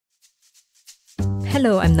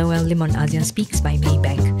Hello, I'm Noelle Lim on ASEAN Speaks by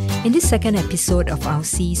Maybank. In this second episode of our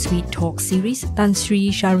C-Suite Talk series, Tan Sri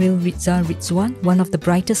Shahril Ridzuan, one of the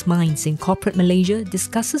brightest minds in corporate Malaysia,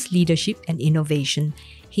 discusses leadership and innovation.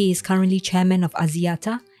 He is currently chairman of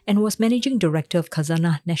Axiata and was managing director of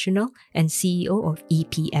Khazanah Nasional and CEO of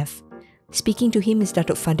EPF. Speaking to him is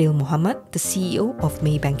Datuk Fadil Muhammad, the CEO of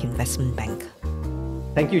Maybank Investment Bank.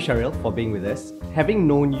 Thank you, Shahril, for being with us. Having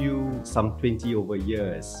known you some 20 over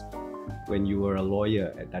years, when you were a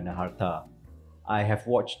lawyer at Dana Harta, I have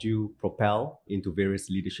watched you propel into various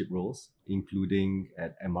leadership roles, including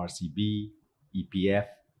at MRCB, EPF,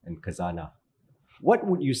 and Khazanah. What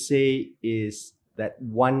would you say is that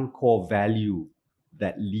one core value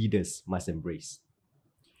that leaders must embrace?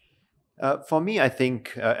 For me, I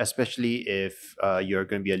think, especially if you're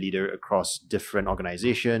going to be a leader across different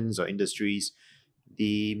organizations or industries,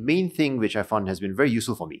 the main thing which I found has been very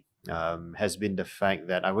useful for me has been the fact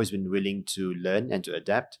that I've always been willing to learn and to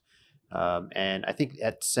adapt. And I think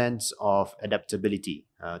that sense of adaptability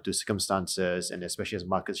to circumstances, and especially as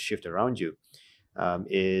markets shift around you,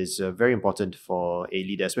 is very important for a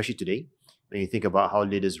leader, especially today. When you think about how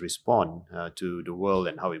leaders respond to the world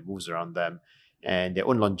and how it moves around them and their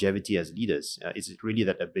own longevity as leaders, it's really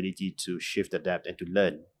that ability to shift, adapt, and to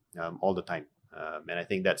learn all the time. And I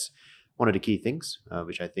think that's one of the key things,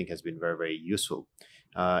 which I think has been very, very useful.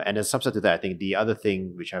 And as a subset to that, I think the other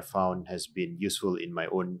thing which I found has been useful in my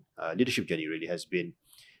own leadership journey really has been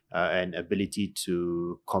an ability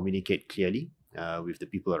to communicate clearly with the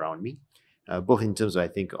people around me, both in terms of, I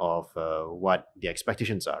think, of what the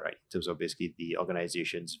expectations are, right? In terms of basically the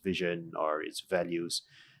organization's vision or its values,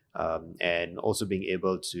 and also being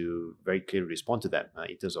able to very clearly respond to them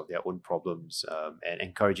in terms of their own problems, and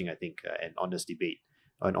encouraging, I think, an honest debate,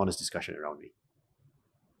 an honest discussion around me.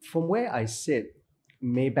 From where I sit,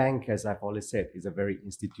 Maybank, as I've always said, is a very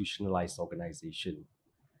institutionalized organization.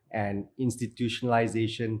 And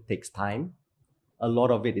institutionalization takes time. A lot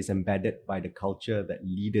of it is embedded by the culture that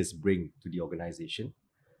leaders bring to the organization.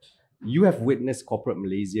 You have witnessed corporate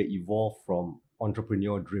Malaysia evolve from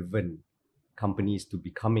entrepreneur-driven companies to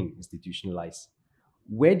becoming institutionalized.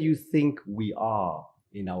 Where do you think we are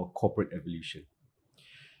in our corporate evolution?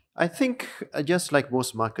 I think just like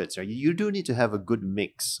most markets, right, you do need to have a good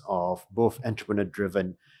mix of both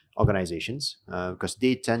entrepreneur-driven organizations because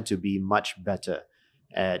they tend to be much better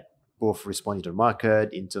at both responding to the market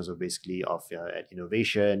in terms of basically of at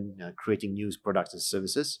innovation, creating new products and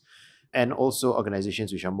services, and also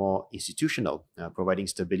organizations which are more institutional, providing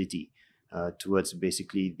stability towards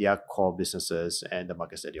basically their core businesses and the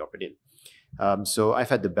markets that they operate in. So I've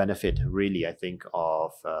had the benefit, really, I think,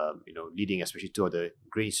 of leading especially two of the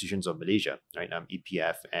great institutions of Malaysia, right?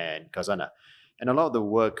 EPF and Khazanah, and a lot of the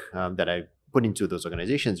work that I put into those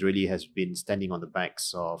organizations really has been standing on the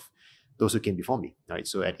backs of those who came before me, right?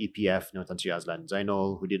 So at EPF, Tan Sri Azlan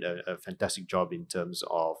Zainal, who did a fantastic job in terms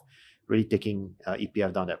of really taking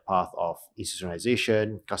EPF down that path of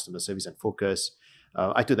institutionalization, customer service, and focus.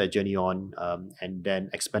 I took that journey on and then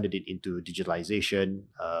expanded it into digitalization,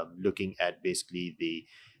 looking at basically the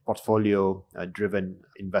portfolio-driven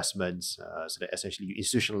investments, so that essentially you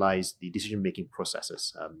institutionalize the decision-making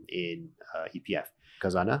processes in EPF.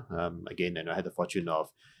 Khazanah, again, and I had the fortune of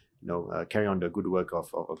carrying on the good work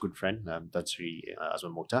of a good friend, Tan Sri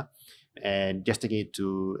Azman Mokhtar, and just taking it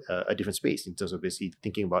to a different space in terms of basically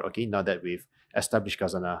thinking about, okay, now that we've established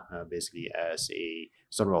Khazanah basically as a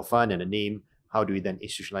sovereign wealth fund and a name, how do we then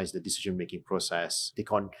institutionalize the decision-making process, take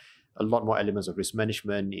on a lot more elements of risk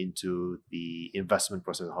management into the investment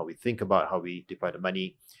process, how we think about how we deploy the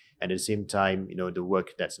money, and at the same time, the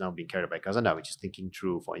work that's now being carried out by Khazanah, which is thinking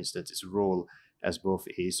through, for instance, its role as both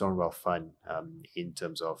a sovereign wealth fund in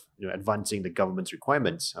terms of advancing the government's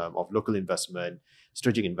requirements of local investment,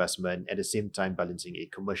 strategic investment, at the same time balancing a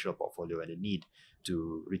commercial portfolio and a need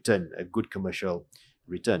to return a good commercial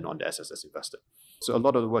return on the assets that's invested. So a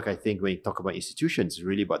lot of the work, I think, when you talk about institutions, is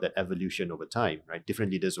really about that evolution over time, right?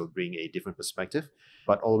 Different leaders will bring a different perspective,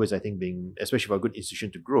 but always, I think, being, especially for a good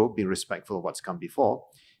institution to grow, being respectful of what's come before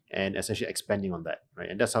and essentially expanding on that,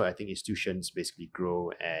 right? And that's how I think institutions basically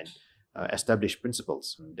grow and establish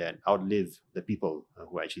principles that outlive the people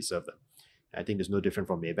who actually serve them. I think there's no different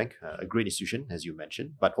from Maybank, a great institution, as you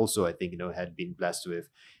mentioned, but also I think, had been blessed with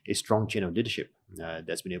a strong chain of leadership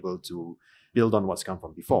that's been able to build on what's come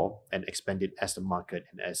from before and expand it as the market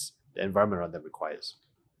and as the environment around them requires.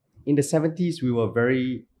 In the 70s, we were a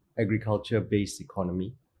very agriculture-based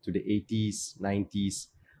economy to the 80s, 90s,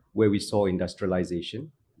 where we saw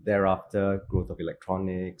industrialization. Thereafter, growth of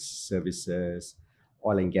electronics, services,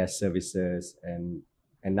 oil and gas services, and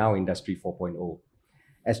now Industry 4.0.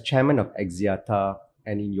 As chairman of Axiata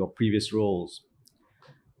and in your previous roles,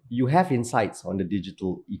 You have insights on the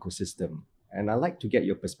digital ecosystem, and I'd like to get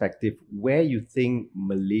your perspective where you think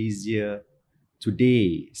Malaysia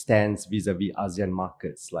today stands vis-a-vis ASEAN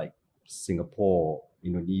markets like Singapore,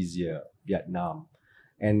 Indonesia, Vietnam,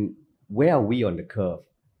 and where are we on the curve?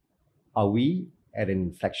 Are we at an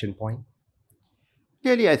inflection point?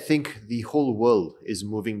 Clearly, I think the whole world is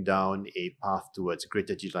moving down a path towards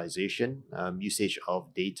greater digitalization, usage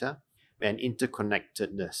of data, and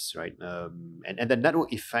interconnectedness, right? And the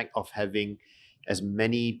network effect of having as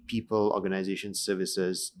many people, organizations,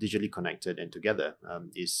 services digitally connected and together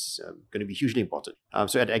is going to be hugely important.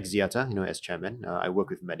 So at Axiata, as chairman, I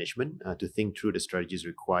work with management to think through the strategies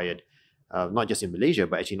required, not just in Malaysia,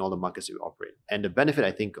 but actually in all the markets that we operate. And the benefit,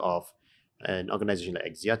 I think, of an organization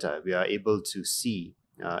like Axiata, we are able to see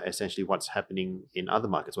essentially what's happening in other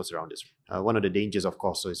markets, what's around us. One of the dangers, of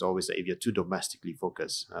course, is always that if you're too domestically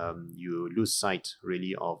focused, you lose sight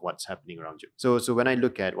really of what's happening around you. So when I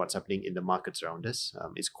look at what's happening in the markets around us,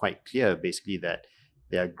 it's quite clear basically that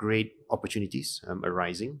there are great opportunities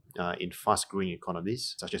arising in fast-growing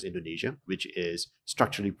economies such as Indonesia, which is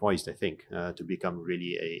structurally poised, I think, to become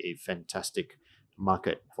really a fantastic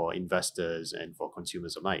market for investors and for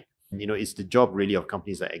consumers alike. It's the job really of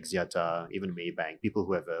companies like Axiata, even Maybank, people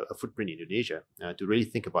who have a footprint in Indonesia, to really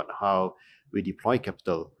think about how we deploy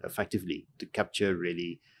capital effectively to capture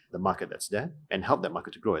really the market that's there and help that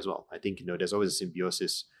market to grow as well. I think, there's always a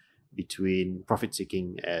symbiosis between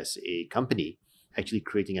profit-seeking as a company, actually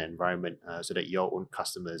creating an environment so that your own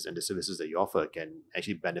customers and the services that you offer can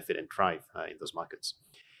actually benefit and thrive in those markets.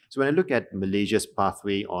 So when I look at Malaysia's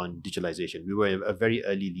pathway on digitalization, we were a very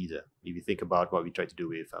early leader. If you think about what we tried to do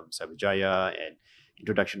with Cyberjaya and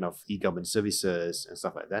introduction of e-government services and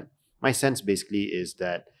stuff like that, my sense basically is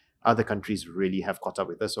that other countries really have caught up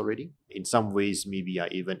with us already. In some ways, maybe are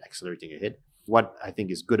even accelerating ahead. What I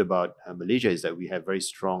think is good about Malaysia is that we have very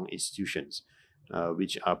strong institutions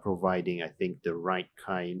which are providing, I think, the right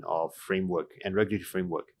kind of framework and regulatory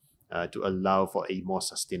framework to allow for a more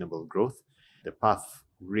sustainable growth. The path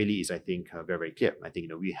really is, I think, very, very clear. I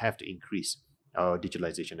think, we have to increase our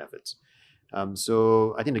digitalization efforts.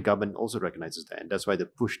 So I think the government also recognizes that, and that's why the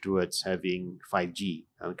push towards having 5G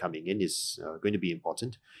coming in is going to be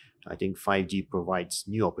important. I think 5G provides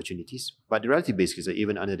new opportunities, but the reality basically is that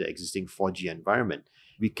even under the existing 4G environment,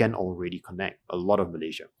 we can already connect a lot of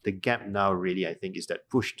Malaysia. The gap now really, I think, is that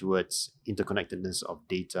push towards interconnectedness of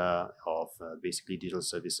data, of basically digital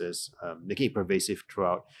services, making it pervasive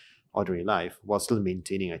throughout ordinary life while still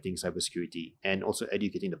maintaining, I think, cybersecurity and also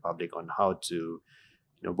educating the public on how to,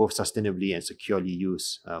 both sustainably and securely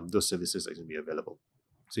use those services that can be available.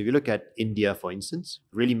 So if you look at India, for instance,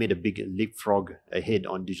 really made a big leapfrog ahead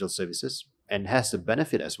on digital services and has the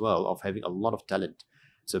benefit as well of having a lot of talent.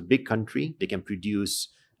 It's a big country. They can produce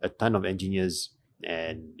a ton of engineers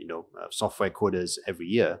and, software coders every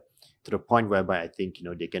year to the point whereby I think,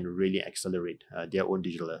 they can really accelerate their own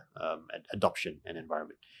digital adoption and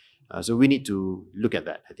environment. So we need to look at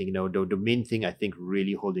that. I think, the main thing I think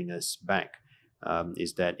really holding us back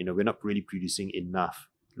is that, we're not really producing enough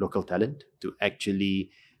local talent to actually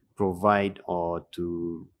provide or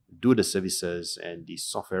to do the services and the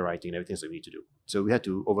software writing and everything that we need to do. So we had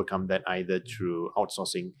to overcome that either through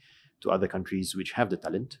outsourcing to other countries which have the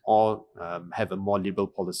talent or have a more liberal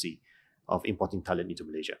policy of importing talent into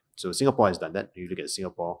Malaysia. So Singapore has done that. If you look at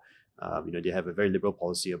Singapore, they have a very liberal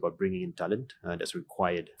policy about bringing in talent that's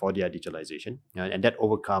required for their digitalization. And that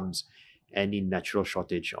overcomes any natural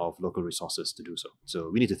shortage of local resources to do so. So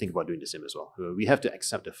we need to think about doing the same as well. We have to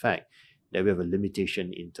accept the fact that we have a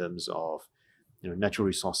limitation in terms of natural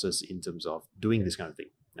resources, in terms of doing this kind of thing.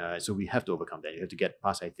 So we have to overcome that. You have to get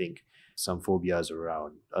past, I think, some phobias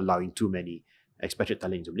around allowing too many expatriate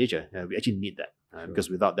talent into Malaysia. We actually need that because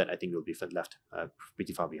without that, I think we'll be left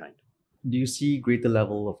pretty far behind. Do you see greater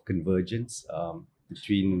level of convergence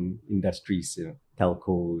between industries,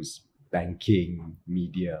 telcos, banking,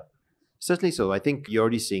 media? Certainly so. I think you're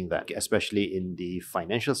already seeing that, especially in the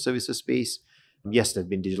financial services space. Yes, there's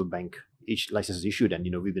been digital bank each license is issued, and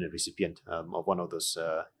we've been a recipient of one of those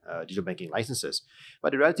digital banking licenses.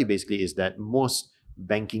 But the reality basically is that most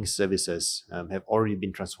banking services have already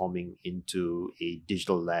been transforming into a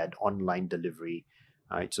digital-led online delivery.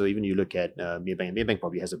 Right, so even you look at Maybank, and Maybank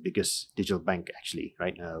probably has the biggest digital bank actually,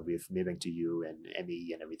 right? With Maybank to You and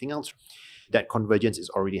MAE and everything else. That convergence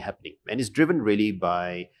is already happening, and it's driven really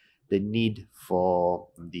by the need for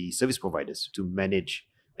the service providers to manage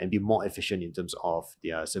and be more efficient in terms of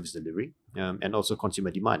their service delivery and also consumer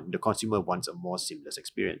demand. The consumer wants a more seamless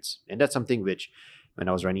experience. And that's something which, when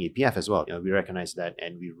I was running EPF as well, we recognized that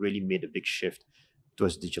and we really made a big shift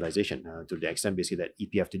towards digitalization to the extent basically that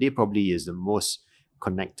EPF today probably is the most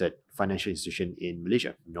connected financial institution in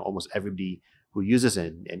Malaysia. Almost everybody who uses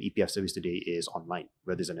an EPF service today is online,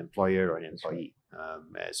 whether it's an employer or an employee.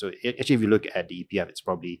 So actually, if you look at the EPF, it's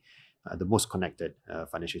probably the most connected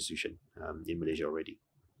financial institution in Malaysia already.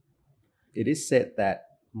 It is said that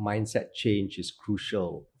mindset change is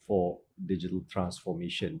crucial for digital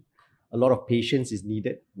transformation. A lot of patience is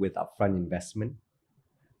needed with upfront investment,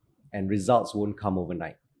 and results won't come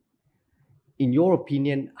overnight. In your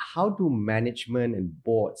opinion, how do management and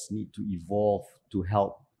boards need to evolve to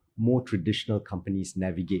help more traditional companies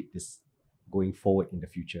navigate this going forward in the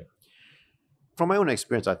future? From my own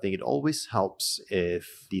experience, I think it always helps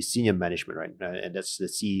if the senior management, right, and that's the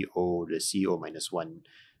CEO minus one,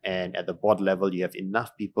 and at the board level, you have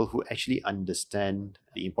enough people who actually understand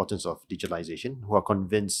the importance of digitalization, who are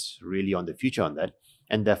convinced really on the future on that,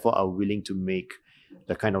 and therefore are willing to make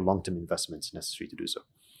the kind of long-term investments necessary to do so.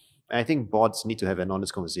 And I think boards need to have an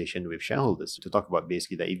honest conversation with shareholders to talk about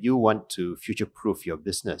basically that if you want to future-proof your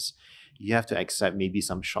business, you have to accept maybe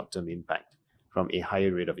some short-term impact from a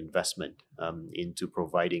higher rate of investment into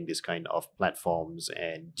providing this kind of platforms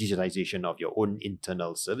and digitalization of your own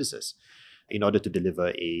internal services in order to deliver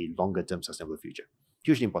a longer-term sustainable future.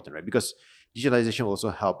 Hugely important, right? Because digitalization will also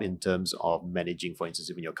help in terms of managing, for instance,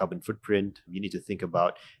 even your carbon footprint. You need to think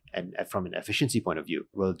about, and from an efficiency point of view,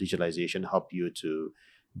 will digitalization help you to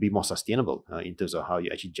be more sustainable in terms of how you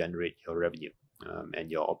actually generate your revenue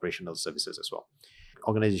and your operational services as well.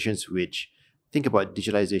 Organizations which think about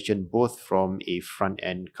digitalization both from a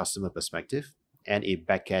front-end customer perspective and a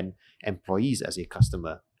back-end employees as a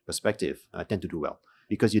customer perspective tend to do well,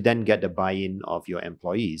 because you then get the buy-in of your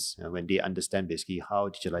employees when they understand basically how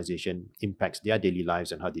digitalization impacts their daily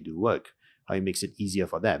lives and how they do work, how it makes it easier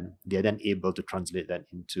for them. They're then able to translate that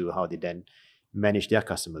into how they then manage their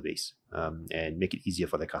customer base and make it easier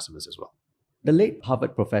for their customers as well. The late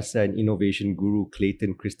Harvard professor and innovation guru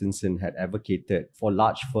Clayton Christensen had advocated for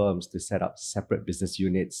large firms to set up separate business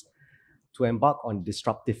units to embark on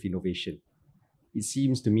disruptive innovation. It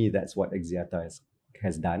seems to me that's what Axiata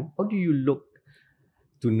has done. How do you look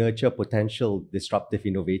to nurture potential disruptive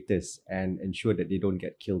innovators and ensure that they don't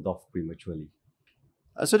get killed off prematurely?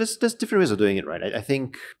 So there's different ways of doing it, right? I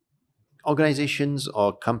think organizations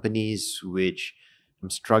or companies which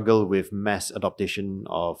struggle with mass adoption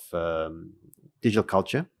of digital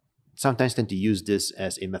culture sometimes tend to use this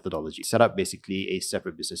as a methodology. Set up basically a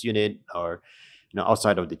separate business unit or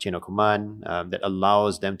outside of the chain of command that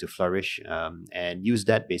allows them to flourish and use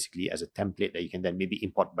that basically as a template that you can then maybe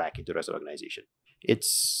import back into the rest of the organization.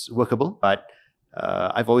 It's workable, but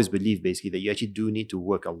I've always believed basically that you actually do need to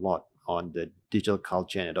work a lot on the digital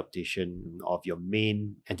culture and adaptation of your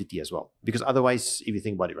main entity as well. Because otherwise, if you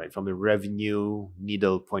think about it, right, from a revenue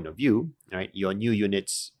needle point of view, right, your new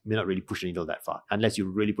units may not really push the needle that far unless you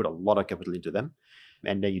really put a lot of capital into them.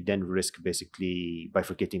 And then you then risk basically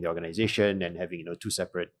bifurcating the organization and having two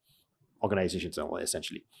separate organizations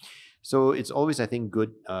essentially. So it's always, I think,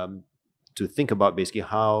 good to think about basically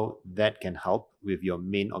how that can help with your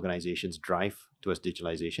main organization's drive towards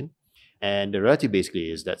digitalization. And the reality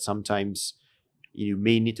basically is that sometimes you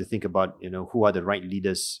may need to think about who are the right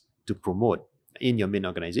leaders to promote in your main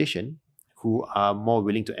organization who are more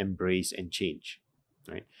willing to embrace and change,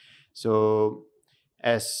 right? So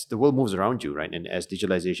as the world moves around you, right, and as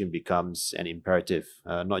digitalization becomes an imperative,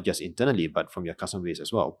 not just internally, but from your customer base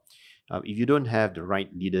as well, if you don't have the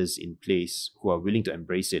right leaders in place who are willing to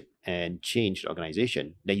embrace it and change the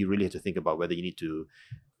organization, then you really have to think about whether you need to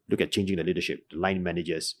look at changing the leadership, the line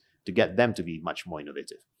managers, to get them to be much more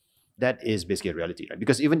innovative. That is basically a reality, right?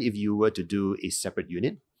 Because even if you were to do a separate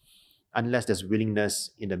unit, unless there's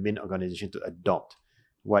willingness in the main organization to adopt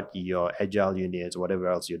what your agile units or whatever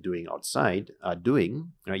else you're doing outside are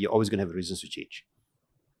doing, right, you're always going to have reasons to change.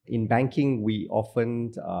 In banking, we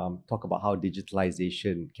often talk about how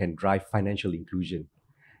digitalization can drive financial inclusion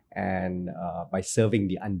and by serving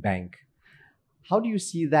the unbanked. How do you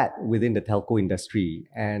see that within the telco industry?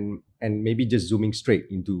 And maybe just zooming straight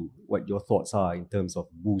into what your thoughts are in terms of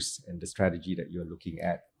Boost and the strategy that you're looking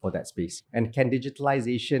at for that space. And can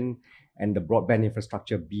digitalization and the broadband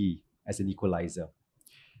infrastructure be as an equalizer?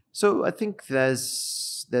 So I think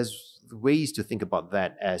there's ways to think about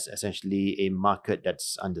that as essentially a market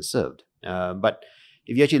that's underserved. But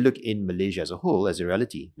if you actually look in Malaysia as a whole, as a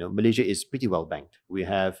reality, Malaysia is pretty well banked. We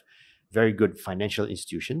have very good financial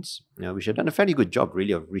institutions, which have done a fairly good job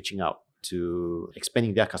really of reaching out to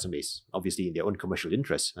expanding their customer base, obviously in their own commercial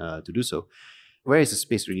interests to do so. Where is the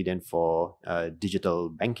space really then for digital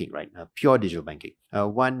banking, right? Pure digital banking.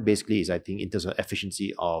 One basically is, I think, in terms of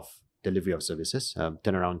efficiency of delivery of services,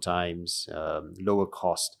 turnaround times, lower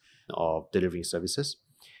cost of delivering services.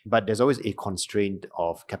 But there's always a constraint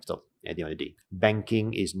of capital at the end of the day.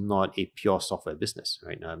 Banking is not a pure software business,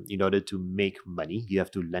 right? In order to make money, you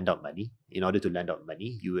have to lend out money. In order to lend out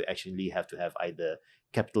money, you actually have to have either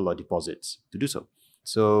capital or deposits to do so.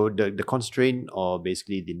 So the constraint, or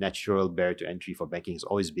basically the natural barrier to entry for banking, has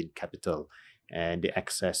always been capital and the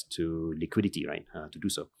access to liquidity, right, to do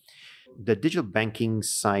so. The digital banking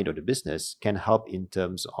side of the business can help in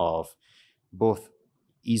terms of both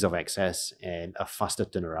ease of access and a faster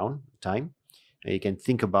turnaround time. And you can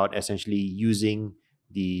think about essentially using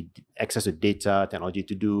the access to data technology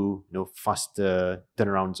to do faster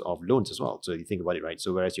turnarounds of loans as well. So you think about it, right?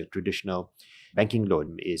 So whereas your traditional banking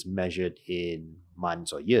loan is measured in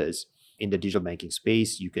months or years, in the digital banking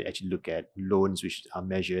space, you can actually look at loans which are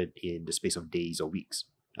measured in the space of days or weeks.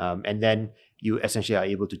 And then you essentially are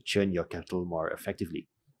able to churn your capital more effectively,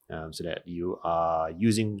 so that you are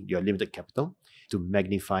using your limited capital to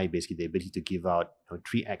magnify basically the ability to give out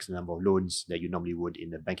 3x the number of loans that you normally would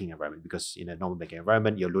in a banking environment, because in a normal banking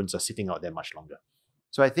environment, your loans are sitting out there much longer.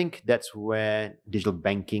 So I think that's where digital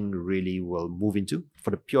banking really will move into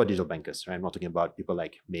for the pure digital bankers, right? I'm not talking about people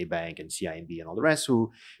like Maybank and CIMB and all the rest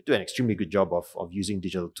who do an extremely good job of using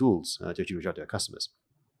digital tools to actually reach out to their customers.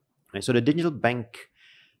 Right? So the digital bank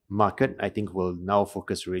market, I think, will now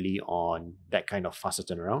focus really on that kind of faster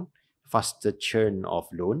turnaround, faster churn of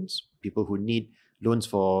loans, people who need loans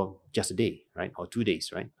for just a day, right, or 2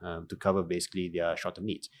 days, right, to cover basically their short-term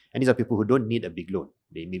needs. And these are people who don't need a big loan.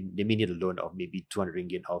 They may need a loan of maybe 200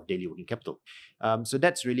 ringgit of daily working capital. So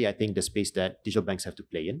that's really, I think, the space that digital banks have to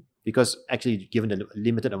play in, because actually, given the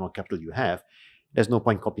limited amount of capital you have, there's no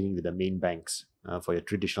point competing with the main banks for your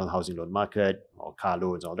traditional housing loan market or car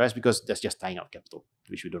loans and all the rest, because that's just tying up capital,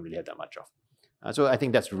 which we don't really have that much of. So I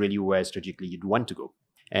think that's really where strategically you'd want to go.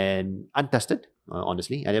 And untested,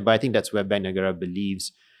 honestly. But I think that's where Bank Negara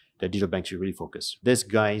believes that digital banks should really focus. There's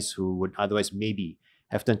guys who would otherwise maybe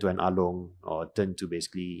have turned to an Along or turned to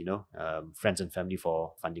basically, friends and family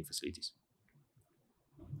for funding facilities.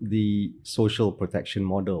 The social protection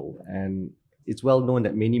model, and it's well known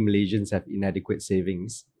that many Malaysians have inadequate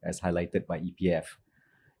savings, as highlighted by EPF.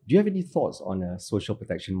 Do you have any thoughts on a social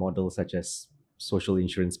protection model such as social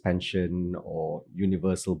insurance pension or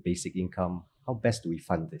universal basic income? How best do we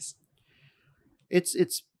fund this?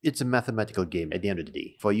 It's a mathematical game at the end of the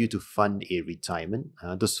day. For you to fund a retirement,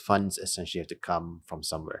 those funds essentially have to come from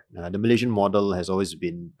somewhere. The Malaysian model has always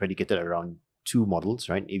been predicated around two models,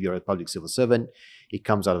 right? If you're a public civil servant, it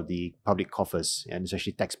comes out of the public coffers and it's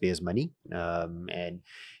actually taxpayers' money. And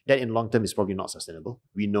that in long term is probably not sustainable.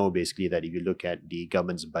 We know basically that if you look at the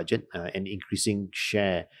government's budget, an increasing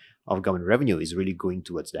share of government revenue is really going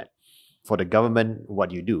towards that. For the government,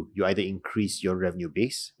 what you either increase your revenue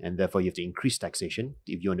base, and therefore you have to increase taxation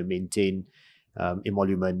if you want to maintain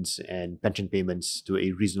emoluments and pension payments to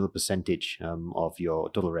a reasonable percentage of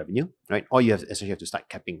your total revenue, right? Or you essentially have to start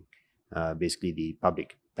capping basically the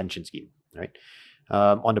public pension scheme, right?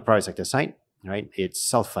 On the private sector side, right, it's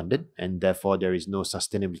self-funded, and therefore there is no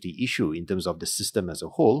sustainability issue in terms of the system as a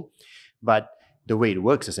whole. But the way it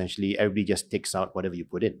works, essentially, everybody just takes out whatever you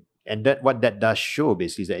put in. And what that does show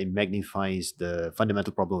basically is that it magnifies the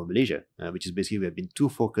fundamental problem of Malaysia, which is basically we have been too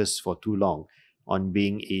focused for too long on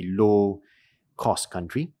being a low-cost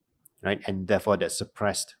country, right? And therefore that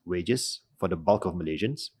suppressed wages for the bulk of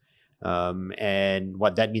Malaysians. And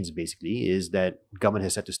what that means basically is that government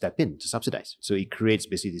has had to step in to subsidize. So it creates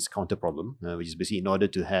basically this counter problem, which is basically in order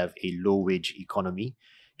to have a low-wage economy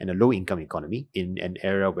and a low-income economy in an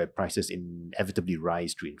era where prices inevitably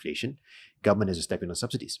rise through inflation, government has to step in on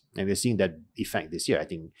subsidies. And we're seeing that effect this year. I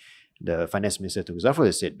think the Finance Minister, Tun Zafrul,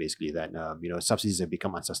 has said basically that subsidies have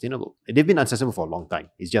become unsustainable. They've been unsustainable for a long time.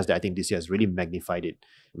 It's just that I think this year has really magnified it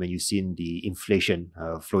when you've seen the inflation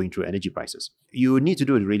flowing through energy prices. You need to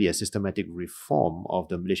do really a systematic reform of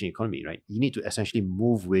the Malaysian economy, right? You need to essentially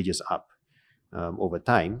move wages up over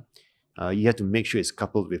time. You have to make sure it's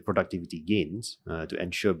coupled with productivity gains to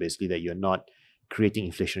ensure basically that you're not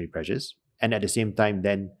creating inflationary pressures. And at the same time,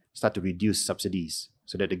 then start to reduce subsidies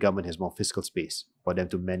so that the government has more fiscal space for them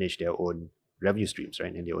to manage their own revenue streams,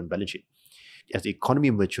 right, and their own balance sheet. As the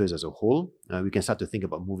economy matures as a whole, we can start to think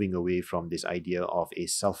about moving away from this idea of a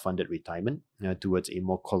self-funded retirement towards a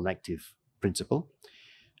more collective principle.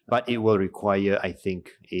 But it will require, I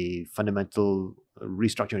think, a fundamental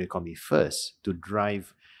restructuring of the economy first to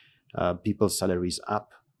drive people's salaries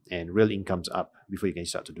up and real incomes up before you can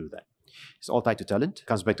start to do that. It's all tied to talent. It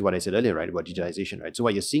comes back to what I said earlier, right, about digitalization, right? So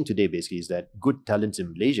what you're seeing today basically is that good talents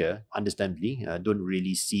in Malaysia, understandably, don't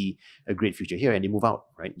really see a great future here and they move out,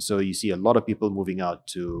 right? So you see a lot of people moving out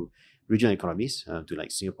to regional economies to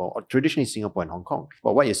like Singapore, or traditionally Singapore and Hong Kong.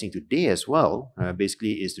 But what you're seeing today as well,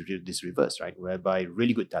 basically is this reverse, right? Whereby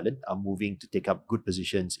really good talent are moving to take up good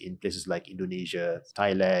positions in places like Indonesia,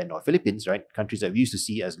 Thailand, or Philippines, right? Countries that we used to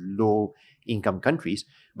see as low income countries,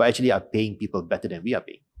 but actually are paying people better than we are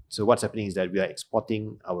paying. So what's happening is that we are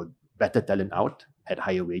exporting our better talent out at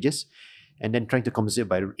higher wages, and then trying to compensate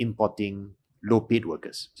by importing low-paid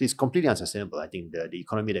workers. So it's completely unsustainable. I think the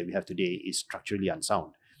economy that we have today is structurally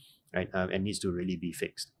unsound, right? And needs to really be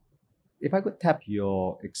fixed. If I could tap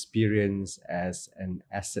your experience as an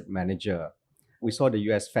asset manager, we saw the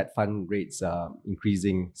US Fed fund rates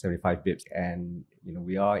increasing 75 bips, and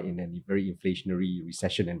we are in a very inflationary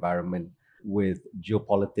recession environment with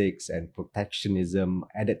geopolitics and protectionism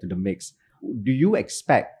added to the mix. Do you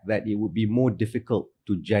expect that it would be more difficult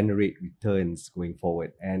to generate returns going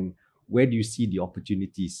forward? And where do you see the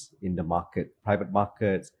opportunities in the market, private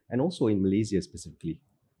markets, and also in Malaysia specifically?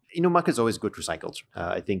 Markets always go through cycles.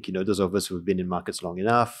 I think, those of us who've been in markets long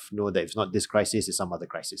enough know that if it's not this crisis, it's some other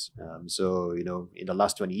crisis. So, in the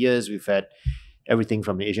last 20 years, we've had everything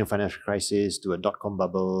from the Asian financial crisis to a dot-com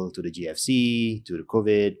bubble, to the GFC, to the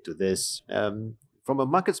COVID, to this. From a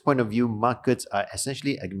market's point of view, markets are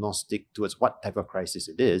essentially agnostic towards what type of crisis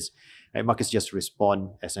it is. Right? Markets just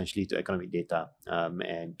respond essentially to economic data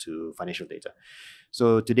and to financial data.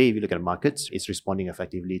 So today, if you look at markets, it's responding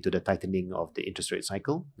effectively to the tightening of the interest rate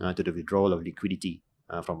cycle, to the withdrawal of liquidity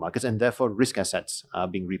from markets, and therefore risk assets are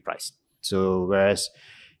being repriced. So whereas,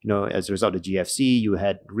 as a result of the GFC, you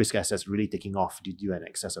had risk assets really taking off due to an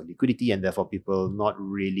excess of liquidity, and therefore people not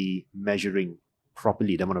really measuring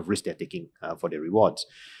properly the amount of risk they're taking for their rewards.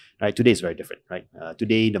 Right? Today is very different. Right?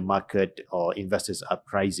 Today, the market or investors are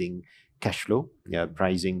pricing cash flow,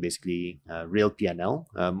 pricing basically real P&L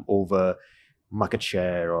over market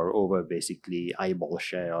share or over basically eyeball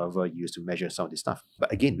share, or however you used to measure some of this stuff.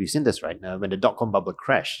 But again, we've seen this, right? When the dot-com bubble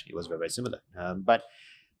crashed, it was very, very similar. But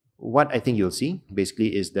what I think you'll see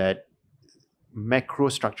basically is that macro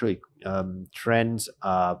structural trends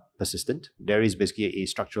are persistent. There is basically a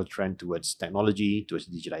structural trend towards technology, towards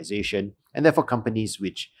digitalization, and therefore companies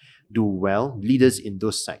which do well, leaders in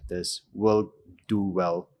those sectors will do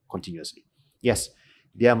well continuously. Yes,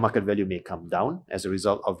 their market value may come down as a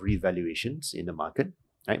result of revaluations in the market,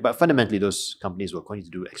 right? But fundamentally, those companies will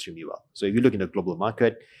continue to do extremely well. So if you look in the global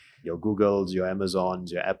market, your Googles, your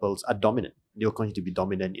Amazons, your Apples are dominant. They'll continue to be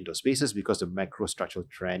dominant in those spaces because the macro structural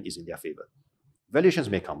trend is in their favor. Valuations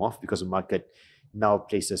may come off because the market now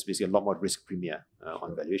places basically a lot more risk premium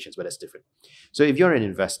on valuations, but that's different. So if you're an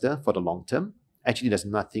investor for the long term, actually there's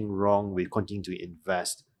nothing wrong with continuing to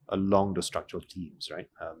invest along those structural themes, right?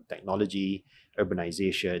 Technology,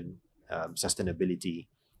 urbanization, sustainability.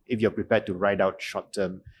 If you're prepared to ride out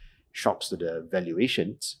short-term shocks to the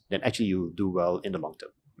valuations, then actually you do well in the long term.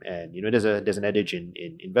 And there's an adage in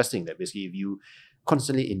investing that basically if you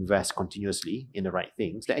constantly invest continuously in the right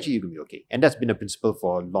things, then actually you can be okay. And that's been a principle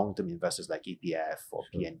for long-term investors like EPF or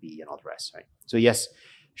PNB and all the rest, right? So yes,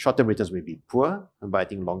 short-term returns may be poor, but I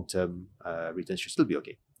think long-term returns should still be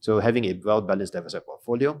okay. So having a well-balanced, diversified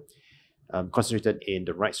portfolio, concentrated in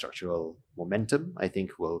the right structural momentum, I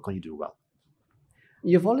think will continue to do well.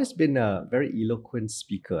 You've always been a very eloquent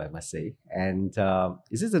speaker, I must say. And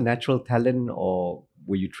is this a natural talent, or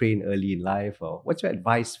were you trained early in life? Or what's your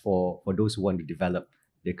advice for those who want to develop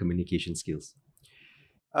their communication skills?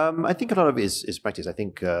 I think a lot of it is practice. I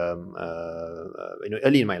think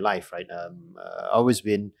early in my life, right,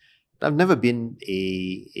 I've never been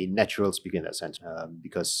a natural speaker in that sense,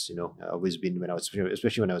 because I've always been,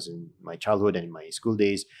 especially when I was in my childhood and in my school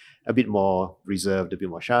days, a bit more reserved, a bit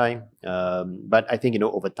more shy. But I think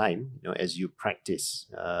over time, as you practice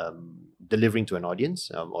delivering to an audience,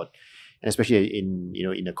 and especially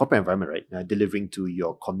in a corporate environment, right, delivering to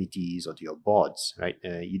your committees or to your boards, right,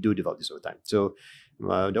 you do develop this over time. So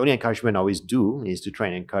the only encouragement I always do is to try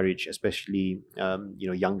and encourage, especially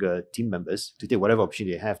younger team members, to take whatever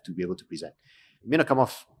opportunity they have to be able to present. It may not come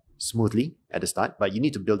off smoothly at the start, but you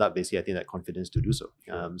need to build up basically, I think, that confidence to do so.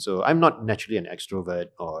 So I'm not naturally an extrovert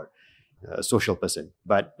or a social person,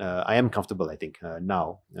 but I am comfortable, I think,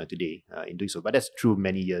 today in doing so. But that's through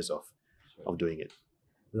many years of doing it.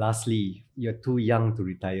 Lastly, you're too young to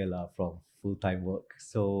retire from full-time work.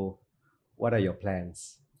 So what are your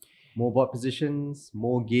plans? More board positions,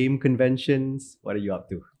 more game conventions? What are you up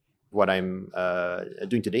to? What I'm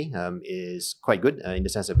doing today is quite good in the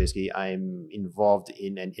sense that basically I'm involved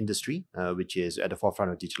in an industry which is at the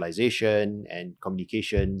forefront of digitalization and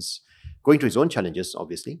communications, going through its own challenges,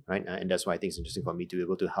 obviously, right? And that's why I think it's interesting for me to be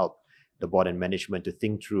able to help the board and management to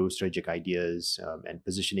think through strategic ideas and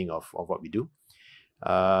positioning of what we do.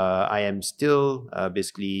 I am still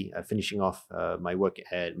basically finishing off my work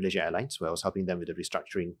at Malaysia Airlines, where I was helping them with the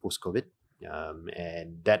restructuring post-COVID.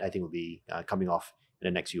 And that I think will be coming off in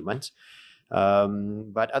the next few months.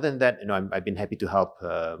 But other than that, I've been happy to help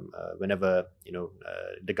whenever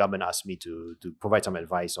the government asks me to provide some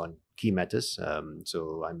advice on key matters.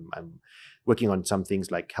 So I'm working on some things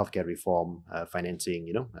like healthcare reform,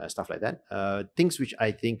 financing, stuff like that. Things which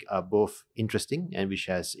I think are both interesting and which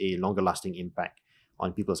has a longer lasting impact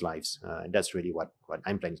on people's lives. And that's really what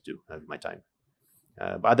I'm planning to do with my time.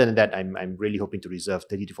 But other than that, I'm really hoping to reserve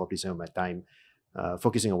 30 to 40% of my time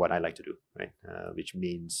focusing on what I like to do, right? Which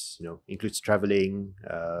means, includes traveling,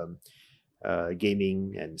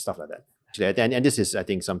 gaming, and stuff like that. And this is, I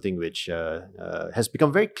think, something which has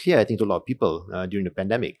become very clear, I think, to a lot of people during the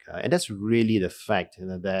pandemic. And that's really the fact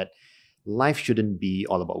that life shouldn't be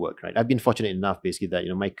all about work, right? I've been fortunate enough, basically, that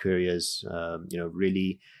my career's,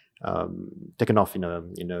 really taken off in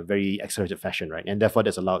a very accelerated fashion, right? And therefore,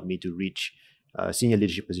 that's allowed me to reach senior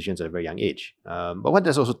leadership positions at a very young age. But what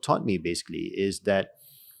that's also taught me, basically, is that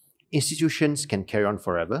institutions can carry on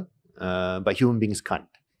forever, but human beings can't.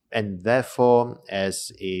 And therefore,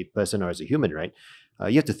 as a person or as a human, right,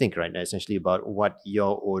 you have to think, right, essentially about what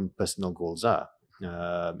your own personal goals are.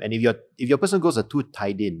 And if your personal goals are too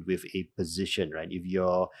tied in with a position, right, if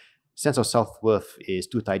your sense of self-worth is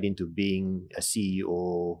too tied into being a CEO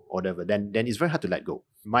or whatever, then it's very hard to let go.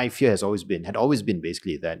 My fear had always been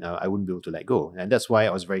basically that I wouldn't be able to let go. And that's why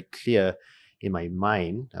I was very clear in my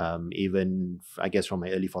mind, even I guess from my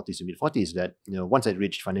early 40s to mid 40s, that once I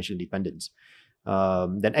reached financial independence,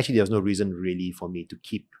 then actually there was no reason really for me to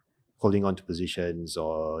keep holding on to positions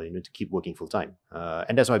or to keep working full time.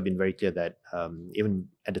 And that's why I've been very clear that even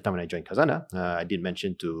at the time when I joined Khazanah, I did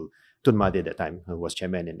mention to Tun Mahathir at that time, who was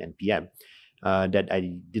chairman and PM, that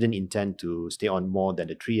I didn't intend to stay on more than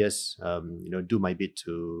the 3 years, do my bit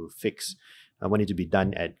to fix what needed to be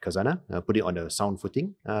done at Khazanah, put it on a sound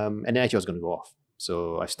footing, and then actually I was going to go off.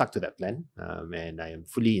 So I stuck to that plan, and I am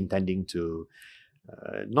fully intending to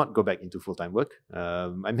not go back into full-time work.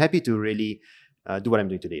 I'm happy to really do what I'm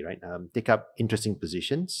doing today, right? Take up interesting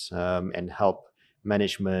positions and help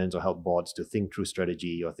management or help boards to think through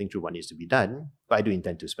strategy or think through what needs to be done. But I do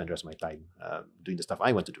intend to spend the rest of my time doing the stuff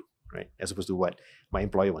I want to do, right? As opposed to what my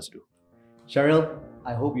employer wants to do. Shahril,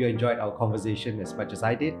 I hope you enjoyed our conversation as much as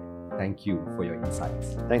I did. Thank you for your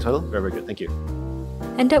insights. Thanks, Shahril. Very, very good. Thank you.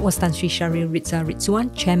 And that was Tan Sri Shahril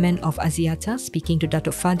Ridzuan, Chairman of Axiata, speaking to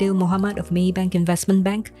Datuk Fadil Mohamad of Maybank Investment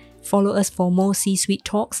Bank. Follow us for more C-Suite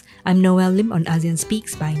talks. I'm Noel Lim on ASEAN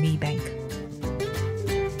Speaks by Maybank.